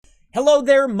Hello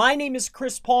there, my name is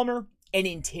Chris Palmer, and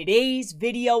in today's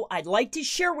video, I'd like to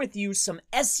share with you some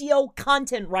SEO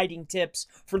content writing tips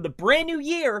for the brand new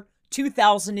year,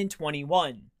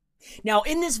 2021. Now,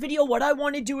 in this video, what I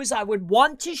want to do is I would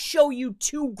want to show you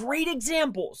two great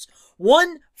examples.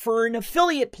 One for an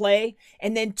affiliate play,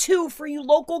 and then two for you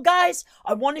local guys.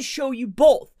 I want to show you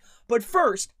both. But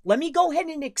first, let me go ahead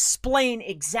and explain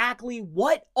exactly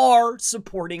what are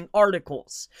supporting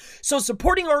articles. So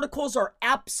supporting articles are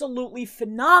absolutely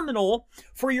phenomenal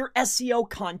for your SEO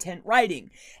content writing.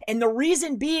 And the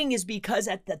reason being is because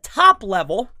at the top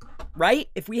level, right,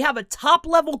 if we have a top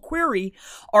level query,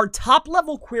 our top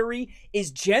level query is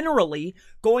generally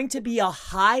going to be a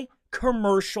high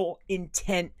commercial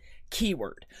intent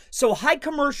keyword. So high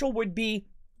commercial would be,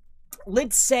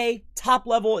 let's say top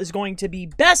level is going to be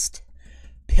best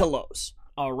pillows,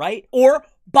 all right? Or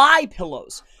buy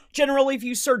pillows. Generally, if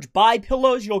you search buy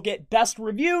pillows, you'll get best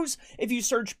reviews. If you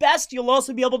search best, you'll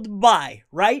also be able to buy,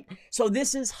 right? So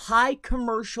this is high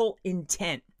commercial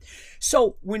intent.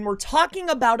 So when we're talking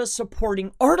about a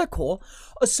supporting article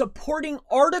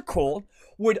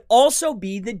would also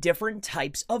be the different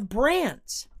types of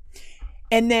brands.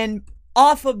 And then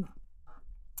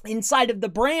inside of the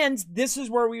brands, this is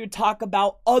where we would talk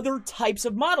about other types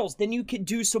of models. Then you could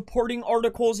do supporting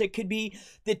articles. It could be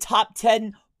the top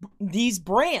 10 these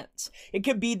brands. It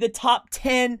could be the top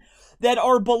 10 that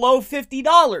are below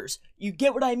 $50. You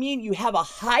get what I mean? You have a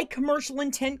high commercial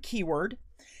intent keyword.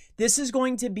 This is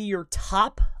going to be your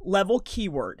top level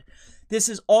keyword. This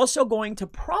is also going to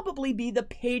probably be the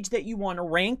page that you want to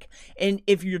rank. And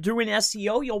if you're doing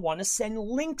SEO, you'll want to send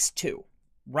links to.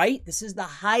 Right? This is the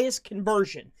highest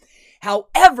conversion.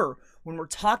 However, when we're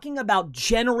talking about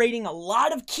generating a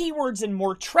lot of keywords and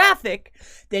more traffic,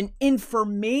 then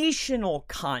informational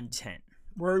content,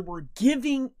 where we're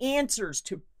giving answers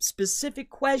to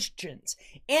specific questions,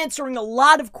 answering a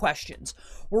lot of questions,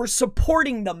 we're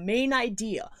supporting the main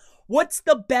idea. What's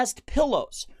the best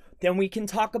pillows? Then we can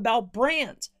talk about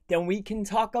brands. Then we can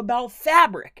talk about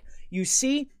fabric. You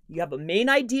see, you have a main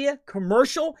idea,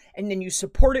 commercial, and then you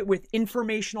support it with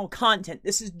informational content.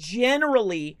 This is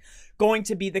generally going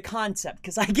to be the concept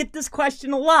because I get this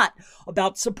question a lot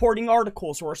about supporting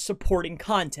articles or supporting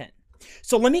content.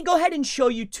 So let me go ahead and show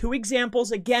you two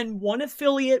examples. Again, one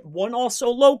affiliate, one also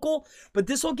local, but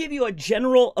this will give you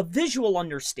a visual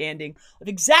understanding of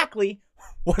exactly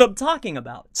what I'm talking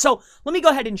about. So let me go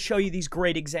ahead and show you these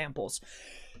great examples.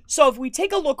 So if we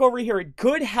take a look over here at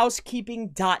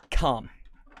goodhousekeeping.com,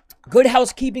 Good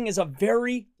Housekeeping is a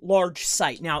very large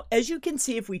site. Now, as you can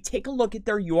see, if we take a look at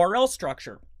their URL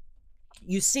structure,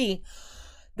 you see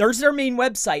there's their main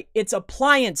website. It's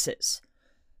appliances,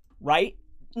 right?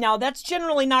 Now, that's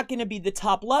generally not going to be the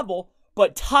top level,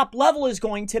 but top level is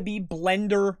going to be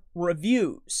Blender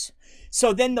reviews.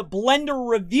 So then the Blender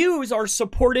reviews are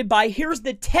supported by, here's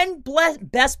the 10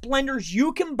 best blenders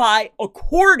you can buy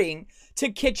according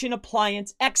to kitchen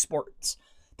appliance experts.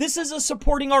 This is a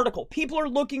supporting article. People are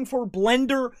looking for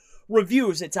Blender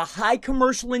reviews. It's a high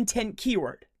commercial intent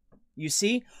keyword. You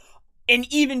see?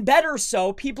 And even better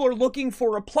so, people are looking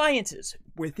for appliances.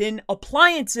 Within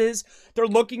appliances, they're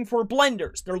looking for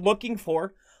blenders. They're looking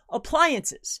for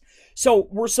appliances. So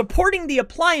we're supporting the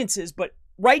appliances, but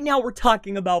right now we're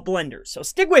talking about blenders. So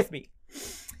stick with me.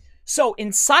 So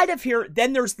inside of here,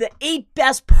 then there's the 8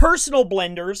 best personal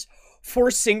blenders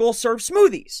for single serve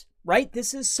smoothies. Right?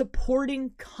 This is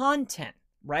supporting content,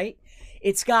 right?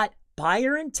 It's got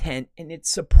buyer intent and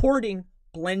it's supporting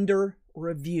Blender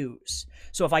reviews.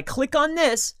 So if I click on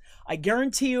this, I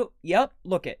guarantee you, yep,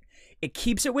 look it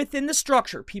keeps it within the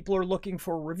structure. People are looking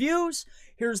for reviews.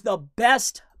 Here's the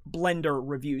best Blender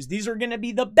reviews. These are going to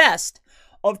be the best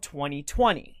of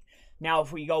 2020. Now,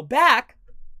 if we go back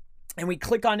and we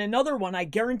click on another one, I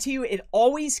guarantee you it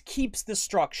always keeps the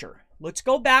structure. Let's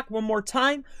go back one more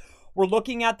time. We're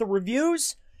looking at the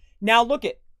reviews. Now look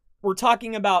we're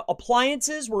talking about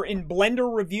appliances. We're in Blender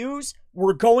reviews.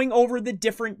 We're going over the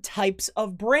different types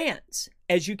of brands.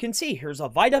 As you can see, here's a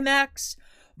Vitamax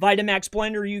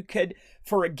blender. You could,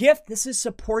 for a gift, this is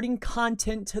supporting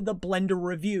content to the Blender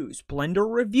reviews. Blender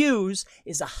reviews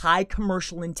is a high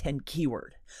commercial intent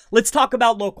keyword. Let's talk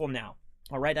about local now.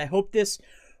 All right, I hope this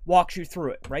walks you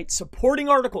through it, right? Supporting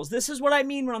articles. This is what I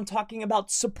mean when I'm talking about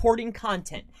supporting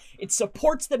content. It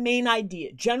supports the main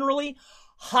idea. Generally,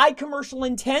 high commercial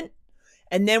intent,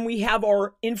 and then we have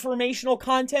our informational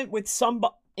content with some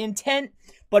intent,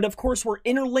 but of course we're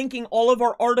interlinking all of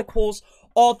our articles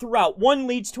all throughout. One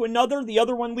leads to another, the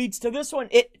other one leads to this one.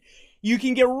 You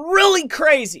can get really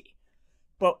crazy,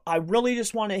 but I really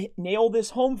just want to nail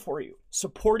this home for you.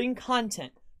 Supporting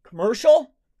content,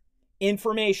 commercial,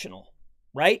 informational.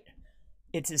 Right?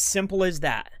 It's as simple as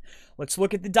that. Let's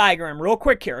look at the diagram real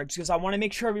quick here, because I want to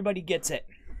make sure everybody gets it.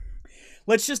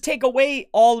 Let's just take away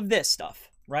all of this stuff,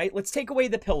 right? Let's take away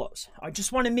the pillows. I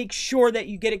just want to make sure that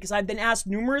you get it, because I've been asked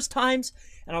numerous times,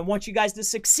 and I want you guys to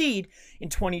succeed in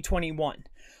 2021.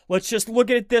 Let's just look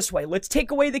at it this way. Let's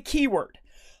take away the keyword.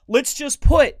 Let's just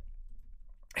put,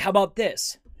 how about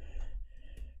this?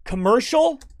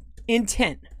 Commercial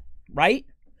intent, right?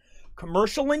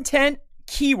 Commercial intent,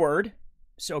 keyword.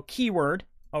 So keyword,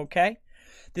 okay?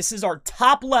 This is our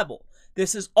top level.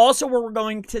 This is also where we're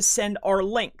going to send our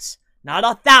links. Not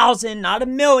 1,000, not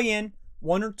 1,000,000,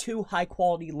 1 or 2 high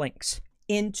quality links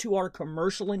into our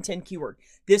commercial intent keyword.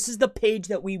 This is the page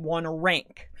that we want to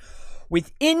rank.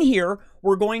 Within here,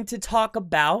 we're going to talk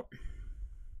about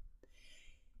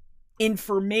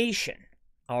information.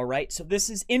 All right, so this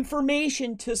is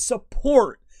information to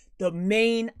support the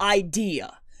main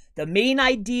idea. The main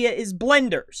idea is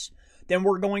blenders. Then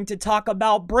we're going to talk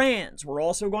about brands. We're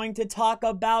also going to talk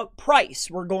about price.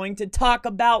 We're going to talk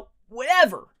about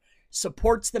whatever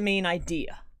supports the main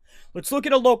idea. Let's look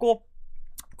at a local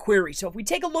query. So if we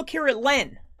take a look here at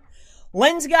Len,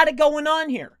 Len's got it going on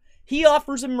here. He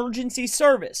offers emergency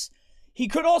service. He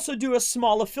could also do a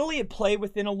small affiliate play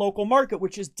within a local market,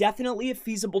 which is definitely a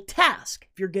feasible task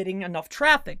if you're getting enough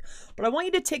traffic. But I want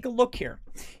you to take a look here.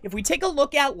 If we take a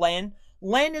look at Len,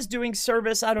 Len is doing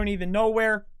service, I don't even know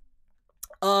where.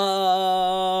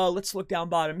 Let's look down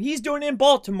bottom. He's doing it in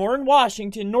Baltimore, in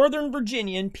Washington, Northern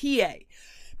Virginia, and PA.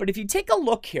 But if you take a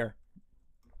look here,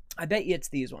 I bet you it's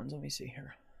these ones. Let me see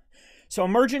here. So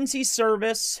emergency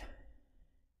service.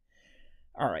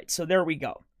 All right, so there we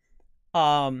go.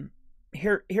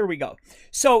 Here we go.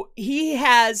 So he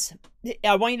has,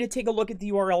 I want you to take a look at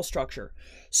the URL structure.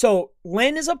 So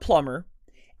Len is a plumber.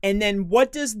 And then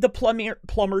what does the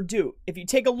plumber do? If you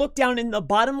take a look down in the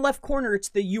bottom left corner, it's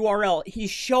the URL. He's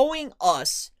showing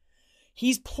us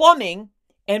he's plumbing,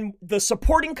 and the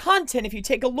supporting content, if you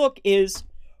take a look, is,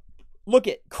 look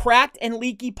at cracked and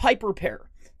leaky pipe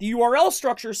repair. The URL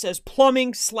structure says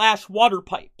plumbing/water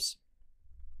pipes.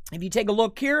 If you take a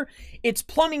look here, it's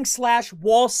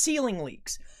plumbing/wall ceiling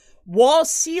leaks. Wall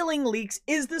ceiling leaks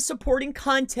is the supporting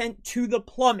content to the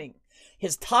plumbing.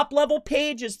 His top level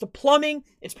page is the plumbing.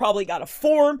 It's probably got a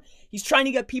form. He's trying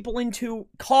to get people in to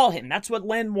call him. That's what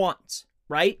Len wants,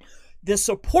 right? To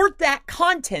support that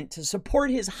content, to support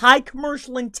his high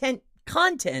commercial intent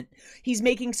content, he's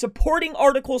making supporting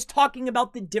articles talking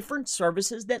about the different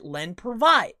services that Len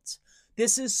provides.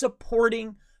 This is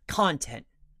supporting content,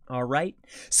 all right?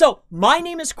 So my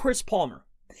name is Chris Palmer.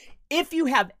 If you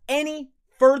have any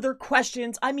further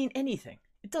questions, I mean anything,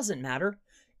 it doesn't matter.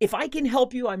 If I can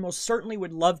help you, I most certainly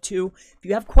would love to. If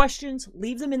you have questions,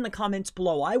 leave them in the comments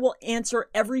below. I will answer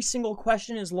every single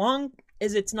question as long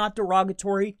as it's not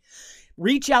derogatory.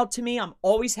 Reach out to me. I'm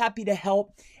always happy to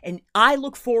help. And I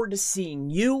look forward to seeing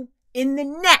you in the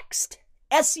next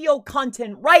SEO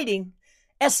content writing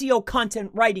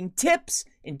tips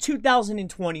in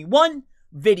 2021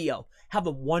 video. Have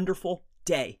a wonderful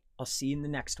day. I'll see you in the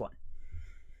next one.